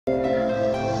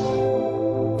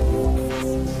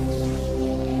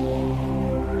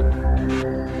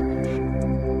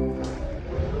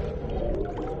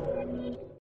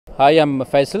Hi, I'm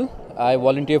Faisal. I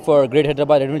volunteer for Great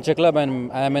Hyderabad Adventure Club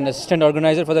and I am an assistant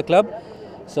organizer for the club.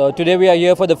 So today we are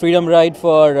here for the Freedom Ride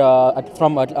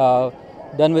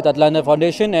done with Atlanta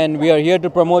Foundation, and we are here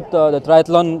to promote the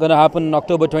triathlon going to happen on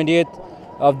October 28th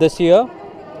of this year.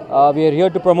 We are here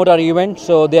to promote our event.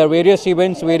 So there are various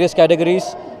events, various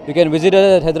categories. You can visit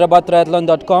us at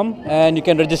hyderabadtriathlon.com and you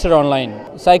can register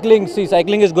online. Cycling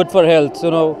is good for health.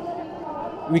 So,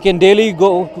 we can daily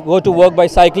go to work by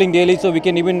cycling daily, so we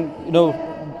can even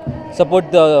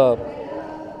support the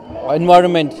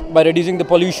environment by reducing the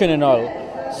pollution and all.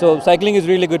 So cycling is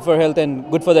really good for health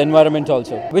and good for the environment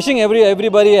also. Wishing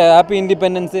everybody a happy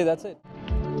Independence Day. That's it.